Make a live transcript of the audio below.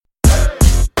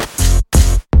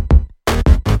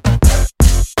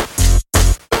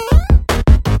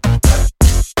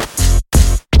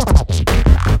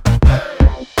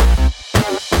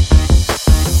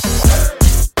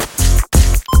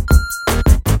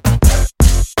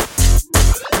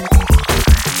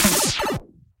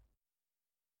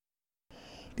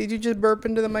Did you just burp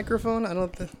into the microphone? I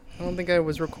don't think I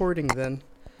was recording then.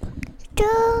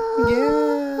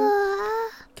 Yeah.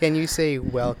 Can you say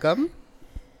welcome?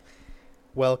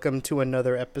 Welcome to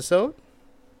another episode.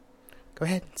 Go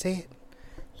ahead, say it.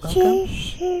 Welcome.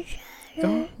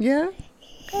 Oh, yeah.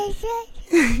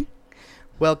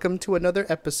 Welcome to another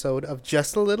episode of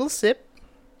Just a Little Sip.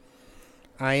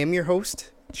 I am your host,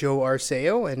 Joe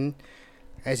Arceo, and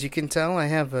as you can tell, I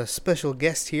have a special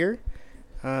guest here.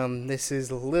 This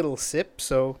is Little Sip,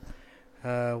 so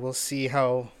we'll see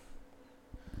how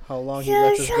long he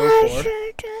lets us go for.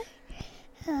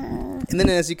 And then,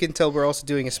 as you can tell, we're also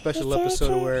doing a special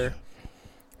episode where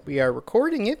we are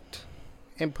recording it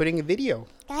and putting a video.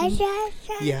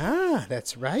 Yeah,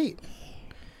 that's right.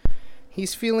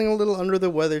 He's feeling a little under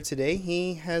the weather today.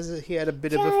 He had a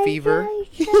bit of a fever.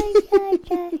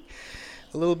 A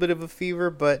little bit of a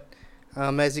fever, but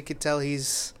as you can tell,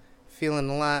 he's feeling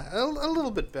a little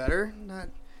bit better.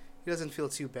 He doesn't feel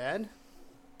too bad.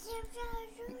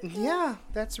 Yeah,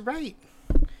 that's right.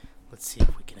 Let's see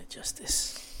if we can adjust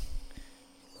this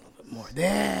a little bit more.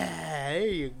 There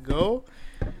you go.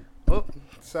 Oh,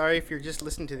 sorry if you're just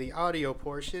listening to the audio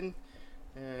portion.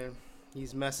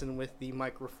 He's messing with the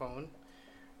microphone.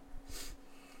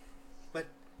 But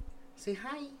say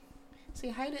hi.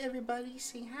 Say hi to everybody.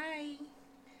 Say hi.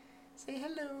 Say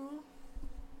hello.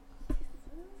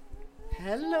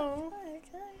 Hello.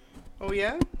 Oh,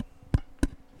 yeah?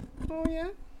 Oh, yeah?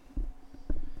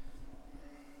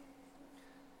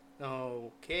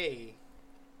 Okay.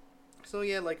 So,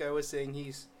 yeah, like I was saying,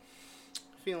 he's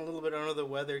feeling a little bit under the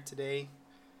weather today.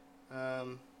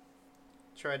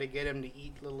 Try to get him to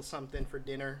eat a little something for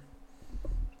dinner,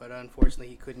 but unfortunately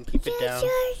he couldn't keep it down.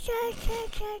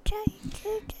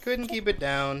 Couldn't keep it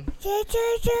down.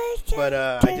 But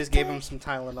I just gave him some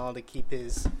Tylenol to keep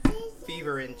his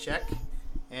fever in check,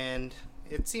 and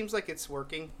it seems like it's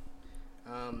working.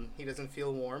 He doesn't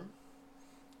feel warm.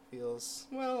 Feels,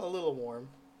 well, a little warm.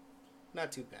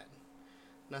 Not too bad.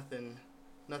 Nothing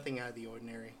out of the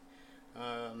ordinary.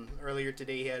 Earlier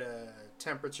today he had a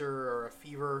temperature or a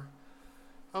fever.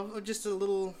 Just a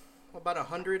little, about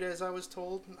 100 as I was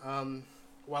told.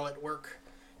 While at work,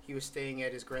 he was staying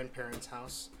at his grandparents'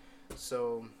 house.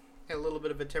 So, had a little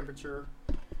bit of a temperature,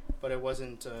 but it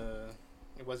wasn't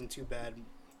too bad.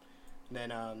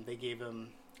 And then they gave him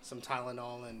some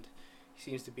Tylenol, and he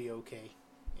seems to be okay.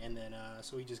 And then,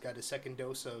 so he just got a second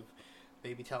dose of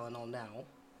baby Tylenol now.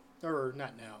 Or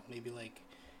not now, maybe like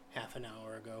half an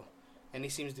hour ago. And he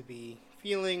seems to be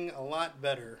feeling a lot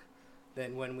better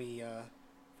than when we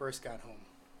first got home.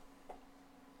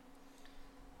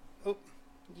 Oh,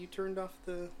 you turned off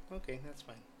the... Okay, that's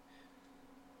fine.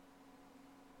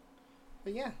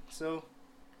 But yeah, so...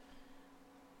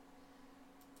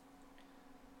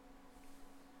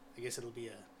 I guess it'll be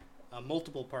a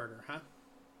multiple-parter, huh?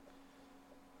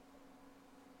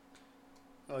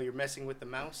 Oh, you're messing with the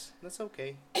mouse? That's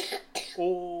okay.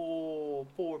 Oh,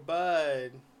 poor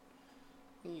bud.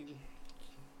 You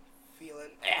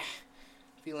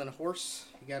feeling hoarse?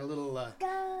 You got a little,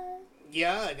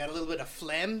 yeah, I got a little bit of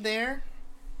phlegm there.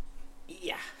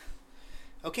 Yeah.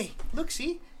 Okay, look,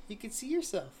 see? You can see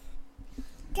yourself.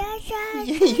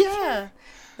 Yeah,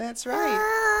 that's right.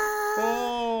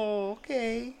 Oh,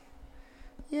 okay.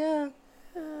 Yeah.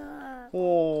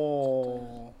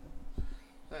 Oh,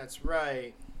 that's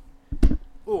right.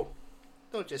 Oh,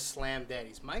 don't just slam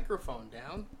Daddy's microphone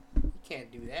down. You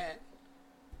can't do that.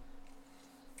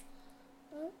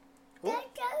 Oh.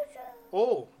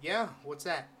 Oh, yeah. What's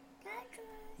that?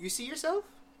 You see yourself?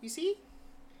 You see?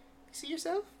 You see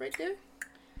yourself right there?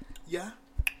 Yeah.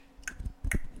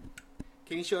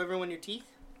 Can you show everyone your teeth?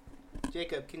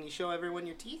 Jacob, can you show everyone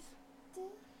your teeth?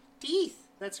 Teeth.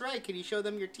 That's right. Can you show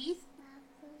them your teeth?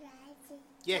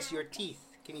 Yes, your teeth.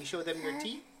 Can you show them your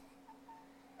teeth?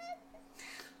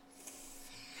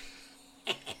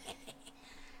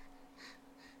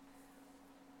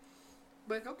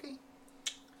 But okay.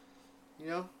 You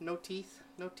know, no teeth.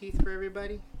 No teeth for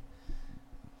everybody.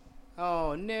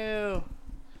 Oh, no.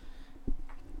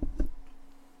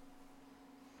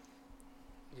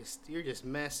 You're just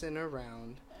messing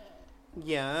around.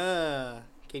 Yeah.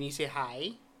 Can you say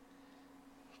hi?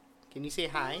 Can you say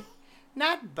hi?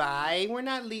 Not bye. We're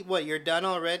not what, you're done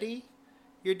already?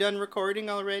 You're done recording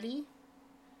already?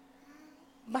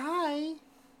 Bye.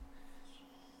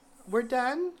 We're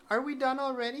done? Are we done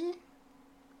already?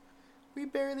 We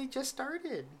barely just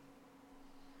started.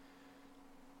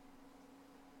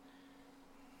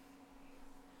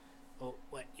 Oh,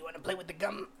 what? You want to play with the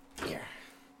gum? Here.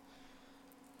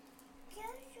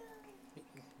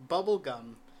 Bubble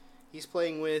gum. He's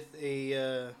playing with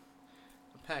a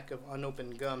pack of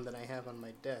unopened gum that I have on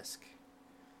my desk.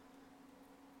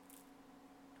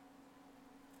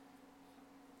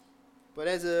 But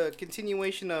as a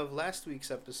continuation of last week's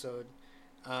episode,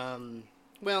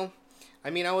 well, I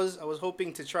mean, I was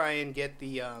hoping to try and get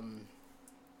the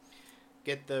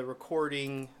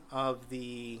recording of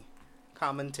the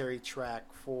commentary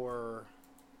track for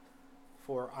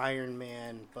Iron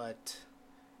Man, but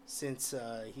since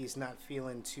he's not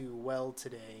feeling too well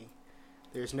today,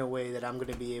 there's no way that I'm going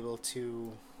to be able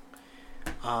to,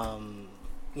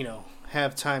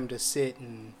 have time to sit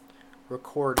and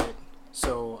record it.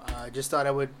 So I just thought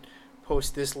I would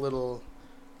post this little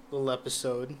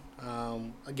episode.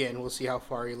 Again, we'll see how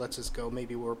far he lets us go.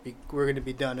 Maybe we're going to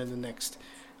be done in the next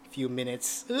few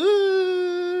minutes.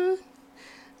 Oh,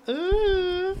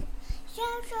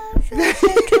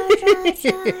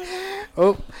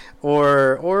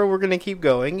 or we're gonna keep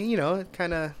going. It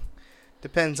kind of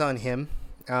depends on him.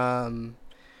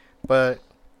 But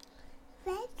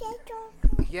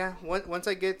yeah, once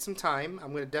I get some time,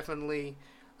 I'm gonna definitely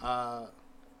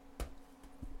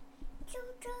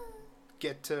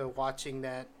get to watching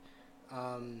that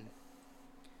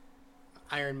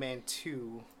Iron Man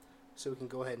 2, so we can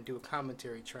go ahead and do a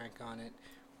commentary track on it.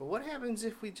 But what happens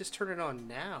if we just turn it on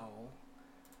now?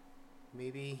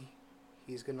 Maybe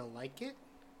he's gonna like it.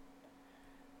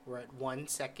 We're at 1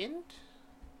 second.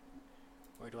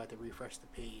 Or do I have to refresh the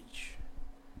page?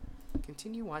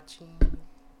 Continue watching.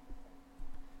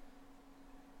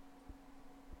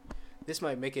 This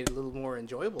might make it a little more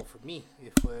enjoyable for me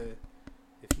if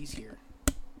he's here.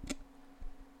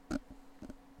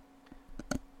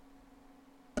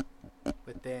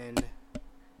 But then,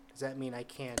 does that mean I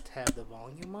can't have the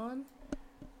volume on?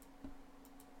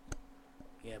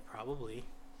 Yeah, probably.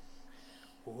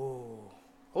 Oh,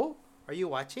 are you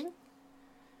watching?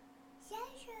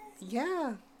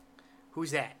 Yeah.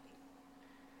 Who's that?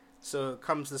 So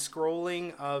comes the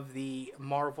scrolling of the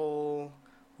Marvel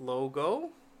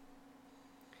logo.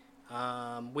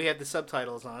 We have the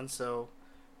subtitles on, so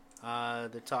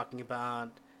they're talking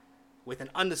about with an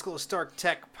undisclosed Stark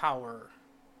tech power.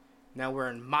 Now we're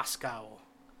in Moscow,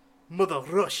 Mother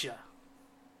Russia,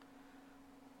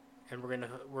 and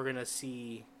we're gonna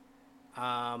see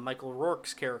Michael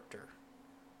Rourke's character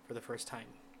for the first time.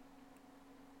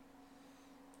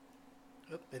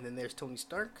 Oh, and then there's Tony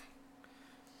Stark.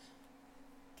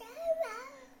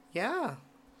 Yeah.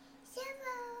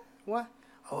 What?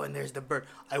 Oh, and there's the bird.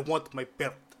 I want my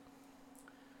belt.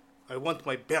 I want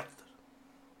my belt.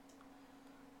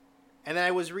 And then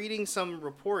I was reading some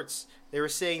reports. They were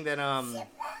saying that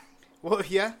well,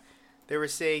 yeah, they were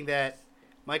saying that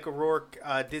Michael Rourke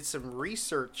did some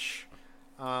research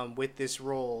with this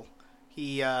role.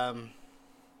 He went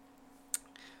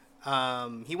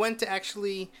to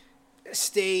actually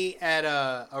stay at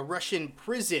a Russian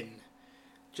prison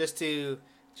just to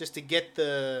get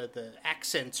the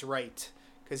accents right,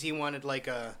 because he wanted like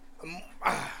a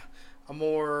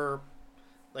more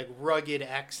like rugged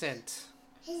accent.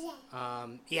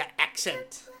 Yeah,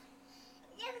 accent.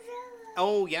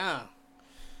 Oh yeah.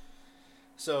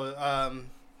 So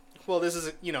well, this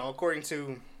is according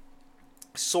to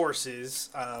sources,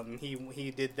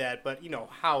 he did that, but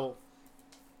how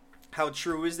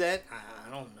true is that? I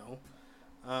don't know.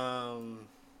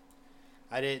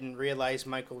 I didn't realize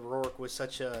Michael Rourke was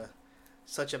such a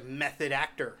method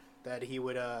actor that he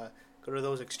would go to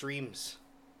those extremes.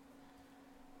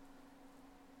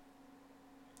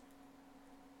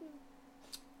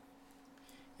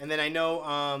 And then I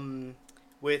know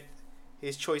with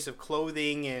his choice of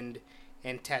clothing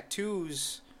and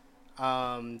tattoos,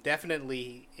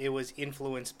 definitely it was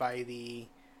influenced by the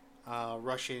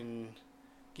Russian.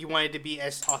 He wanted to be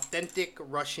as authentic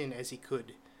Russian as he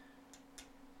could.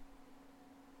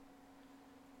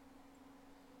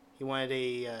 He wanted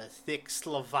a thick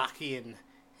Slovakian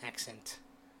accent.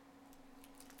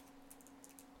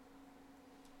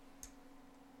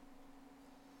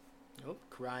 Oh,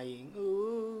 crying.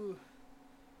 Ooh.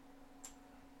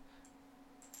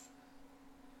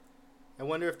 I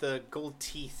wonder if the gold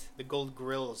teeth, the gold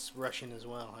grill's Russian as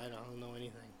well. I don't know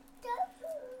anything.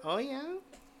 Oh, yeah?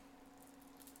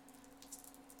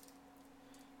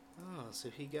 Oh,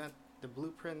 so he got the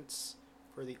blueprints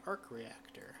for the arc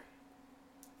reactor.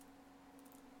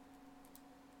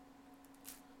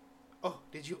 Oh,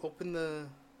 did you open the...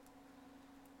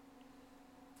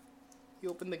 You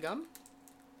opened the gum?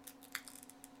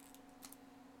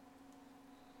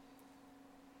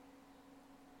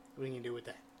 What are you going to do with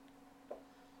that?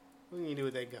 What are you going to do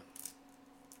with that gum?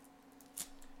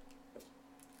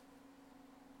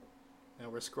 Now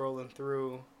we're scrolling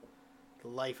through the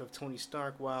life of Tony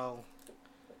Stark while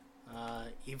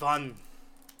Ivan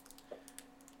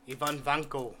Ivan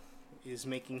Vanko is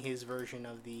making his version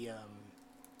of the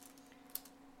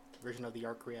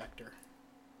arc reactor.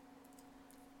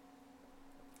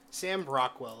 Sam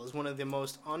Rockwell is one of the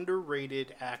most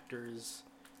underrated actors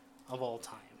of all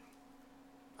time.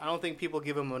 I don't think people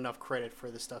give him enough credit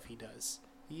for the stuff he does.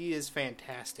 He is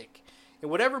fantastic. In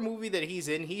whatever movie that he's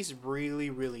in, he's really,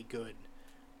 really good.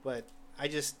 But I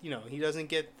just, he doesn't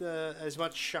get as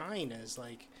much shine as,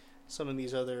 like, some of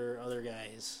these other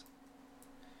guys.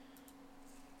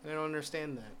 I don't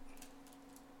understand that.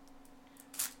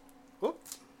 Whoop.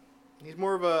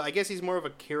 I guess he's more of a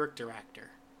character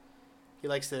actor. He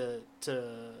likes to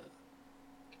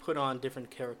put on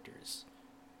different characters.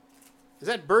 Is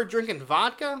that bird drinking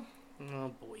vodka?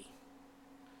 Oh, boy.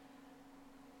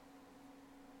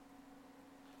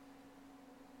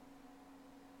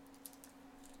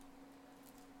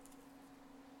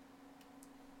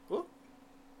 Whoop.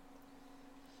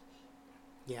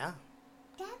 Yeah.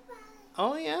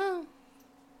 Oh, yeah.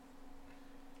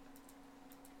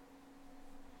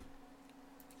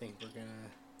 I think we're gonna...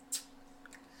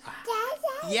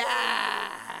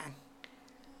 Yeah!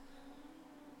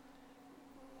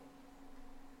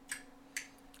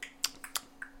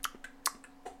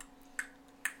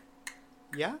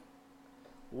 Yeah?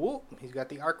 Whoop, he's got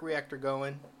the arc reactor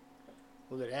going.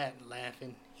 Look at that,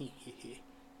 laughing.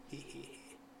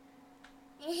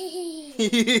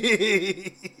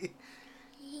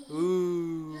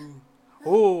 Ooh.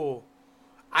 Oh,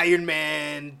 Iron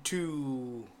Man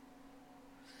 2.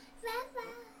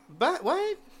 But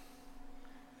what?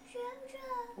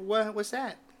 What's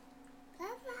that?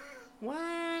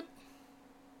 What?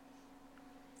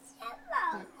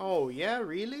 Oh, yeah,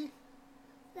 really?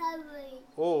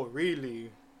 Oh,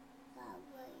 really?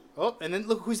 Oh, and then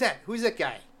look, who's that? Who's that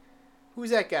guy? Who's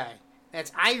that guy?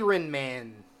 That's Iron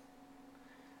Man.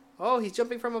 Oh, he's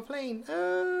jumping from a plane.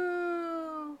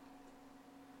 Oh.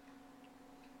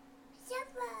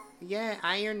 Yeah,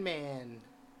 Iron Man.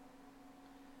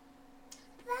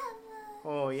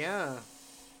 Oh, yeah.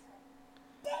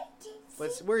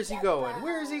 Where's he going?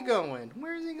 Where is he going?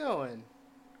 Where is he going?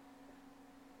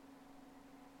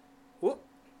 Whoop.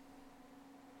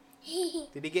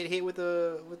 Did he get hit with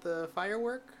a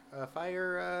firework? A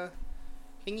fire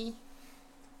thingy?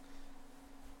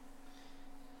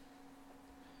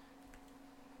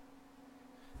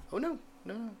 Oh no.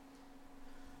 No.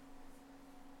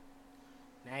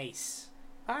 Nice.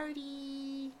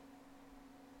 Party.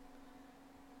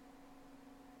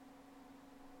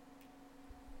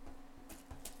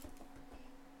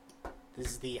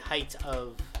 This is the height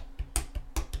of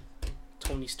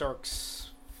Tony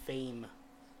Stark's fame.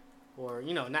 Or,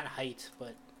 not height,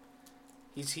 but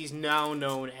he's now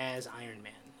known as Iron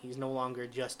Man. He's no longer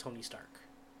just Tony Stark.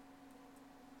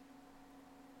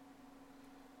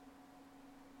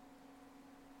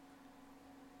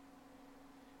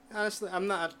 Honestly, I'm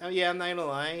not gonna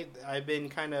lie. I've been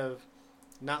kind of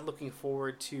not looking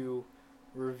forward to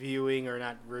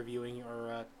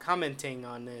commenting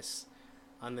on this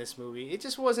movie. It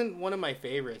just wasn't one of my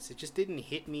favorites. It just didn't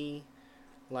hit me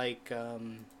like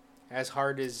as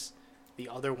hard as the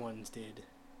other ones did.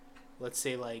 Let's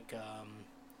say like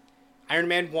Iron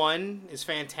Man 1 is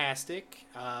fantastic.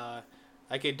 I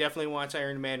could definitely watch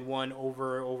Iron Man 1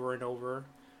 over and over.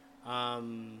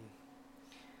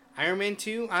 Iron Man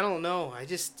 2, I don't know.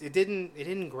 It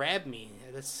didn't grab me.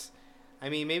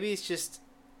 Maybe it's just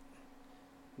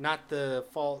not the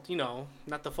fault,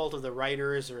 not the fault of the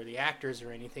writers or the actors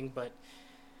or anything, but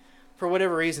for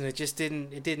whatever reason, it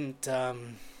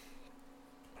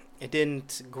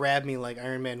didn't grab me like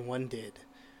Iron Man 1 did.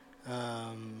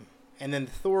 And then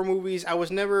the Thor movies, I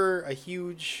was never a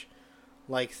huge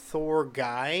like Thor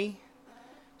guy.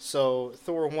 So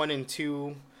Thor 1 and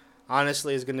 2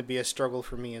 honestly is going to be a struggle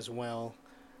for me as well.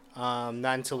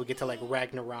 Not until we get to like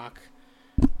Ragnarok,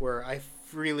 where I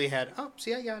really had I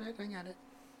got it.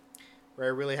 Where I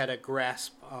really had a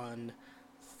grasp on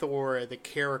Thor the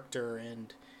character,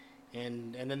 and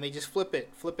then they just flip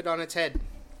it on its head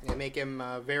and make him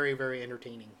very, very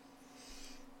entertaining.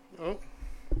 Oh,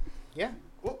 yeah.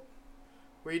 Oh,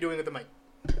 what are you doing with the mic?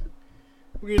 What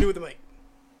are you gonna do with the mic?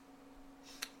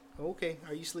 Okay,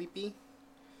 are you sleepy?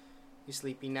 You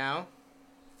sleepy now?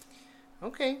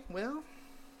 Okay, well,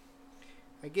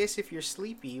 I guess if you're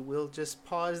sleepy, we'll just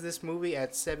pause this movie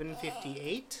at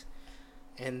 7:58,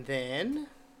 and then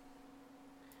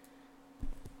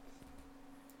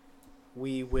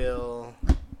we will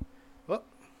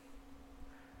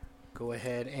go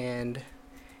ahead and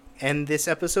end this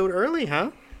episode early,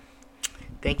 huh?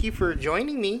 Thank you for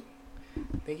joining me.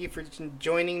 Thank you for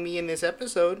joining me in this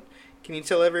episode. Can you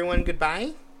tell everyone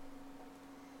goodbye?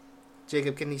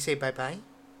 Jacob, can you say bye-bye?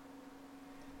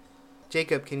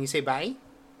 Jacob, can you say bye?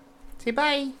 Say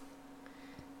bye.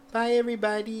 Bye,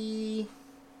 everybody.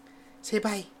 Say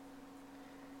bye.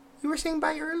 You were saying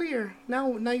bye earlier.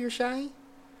 Now you're shy.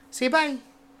 Say bye.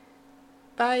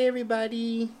 Bye,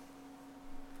 everybody.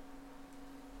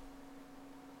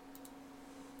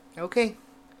 Okay.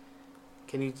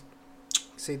 Can you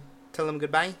tell them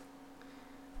goodbye?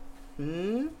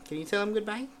 Can you tell them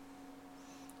goodbye?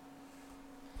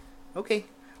 Okay.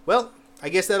 Well, I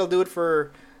guess that'll do it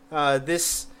for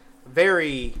this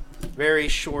very, very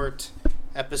short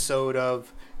episode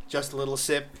of Just a Little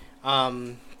Sip.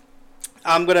 I'm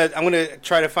gonna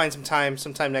try to find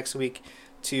sometime next week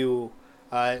to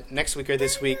next week or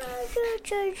this week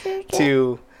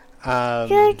to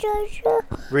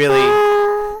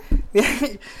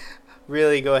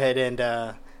really go ahead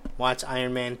and watch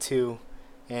Iron Man 2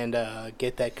 and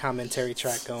get that commentary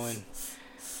track going.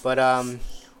 But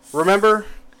remember,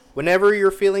 whenever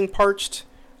you're feeling parched,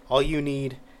 all you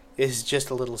need is just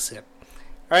a little sip.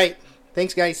 All right,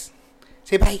 thanks, guys.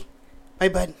 Say bye. Bye,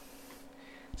 bud.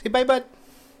 Say bye, bud.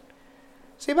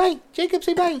 Say bye. Jacob,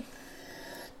 say bye.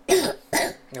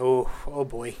 Oh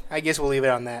boy. I guess we'll leave it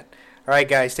on that. All right,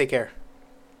 guys, take care.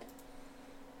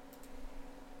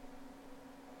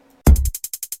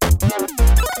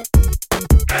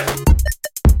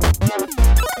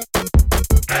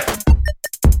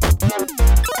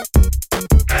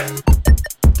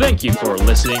 Thank you for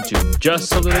listening to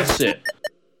Just a Little Sip.